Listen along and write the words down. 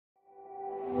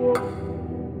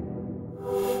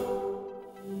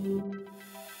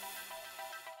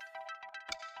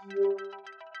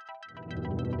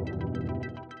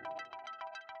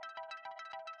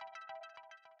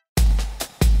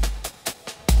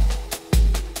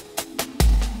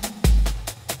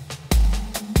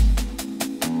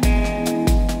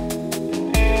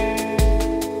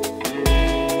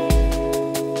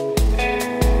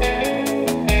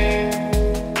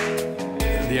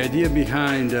The idea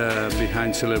behind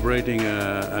celebrating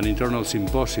an internal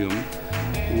symposium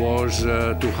was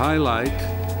to highlight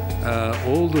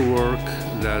all the work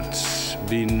that's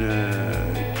been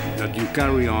that you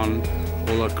carry on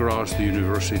all across the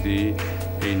university,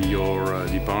 in your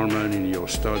department, in your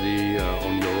study,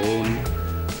 on your own,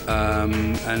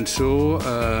 and so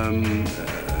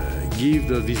give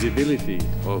the visibility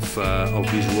of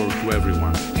this work to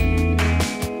everyone.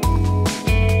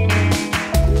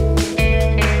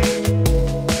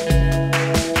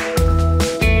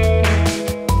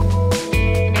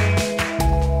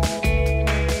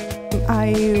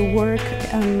 I work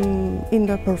in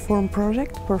the PERFORM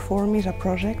project. PERFORM is a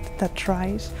project that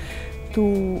tries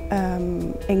to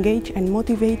engage and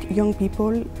motivate young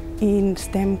people in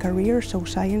STEM careers, so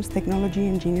science, technology,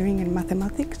 engineering and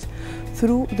mathematics,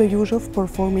 through the use of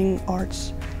performing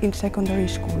arts in secondary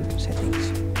school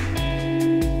settings.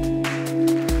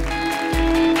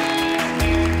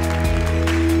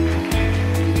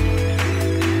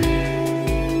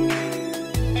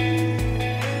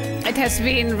 It has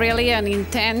been really an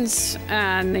intense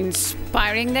and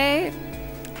inspiring day.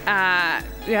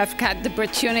 We have had the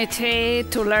opportunity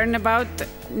to learn about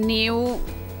new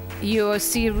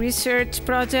UOC research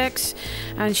projects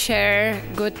and share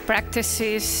good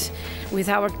practices with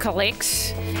our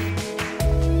colleagues.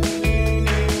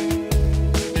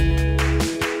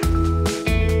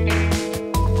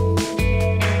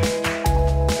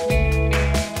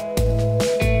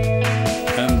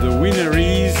 And the winner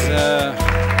is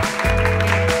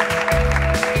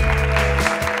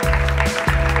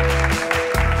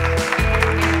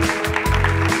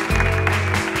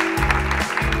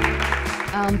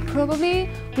Probably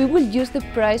we will use the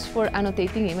prize for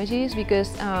annotating images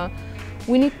because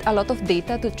we need a lot of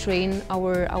data to train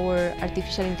our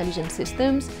artificial intelligence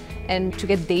systems, and to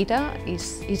get data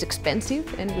is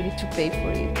expensive and we need to pay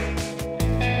for it.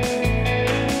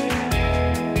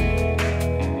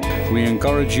 We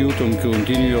encourage you to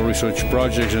continue your research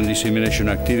projects and dissemination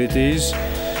activities,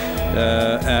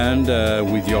 and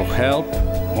with your help,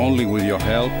 only with your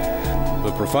help,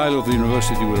 the profile of the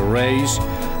university will raise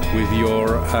with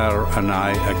your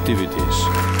R&I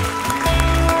activities.